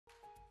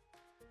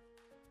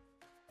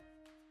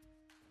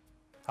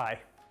Hi,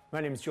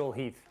 my name is Joel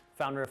Heath,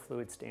 founder of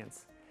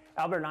FluidStance.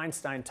 Albert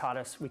Einstein taught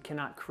us we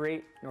cannot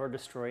create nor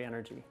destroy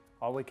energy.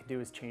 All we can do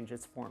is change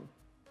its form.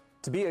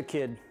 To be a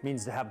kid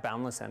means to have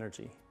boundless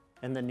energy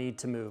and the need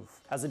to move.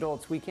 As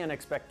adults, we can't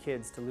expect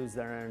kids to lose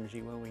their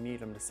energy when we need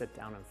them to sit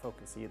down and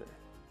focus either.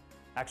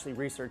 Actually,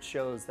 research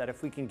shows that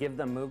if we can give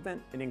them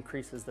movement, it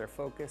increases their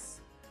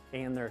focus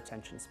and their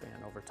attention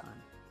span over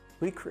time.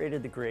 We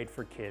created the grade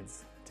for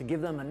kids to give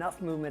them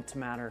enough movement to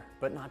matter,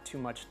 but not too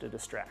much to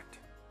distract.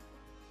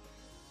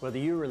 Whether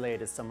you relate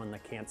to someone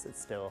that can't sit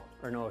still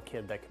or know a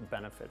kid that could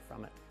benefit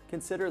from it,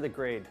 consider the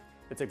grade.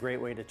 It's a great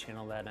way to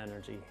channel that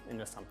energy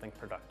into something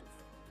productive.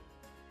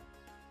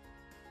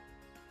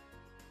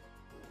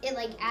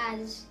 It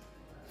adds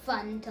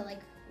fun to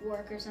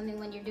work or something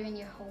when you're doing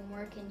your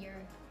homework and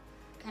you're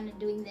kind of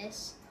doing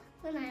this.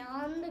 When I'm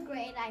on the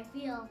grade, I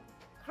feel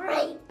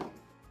great.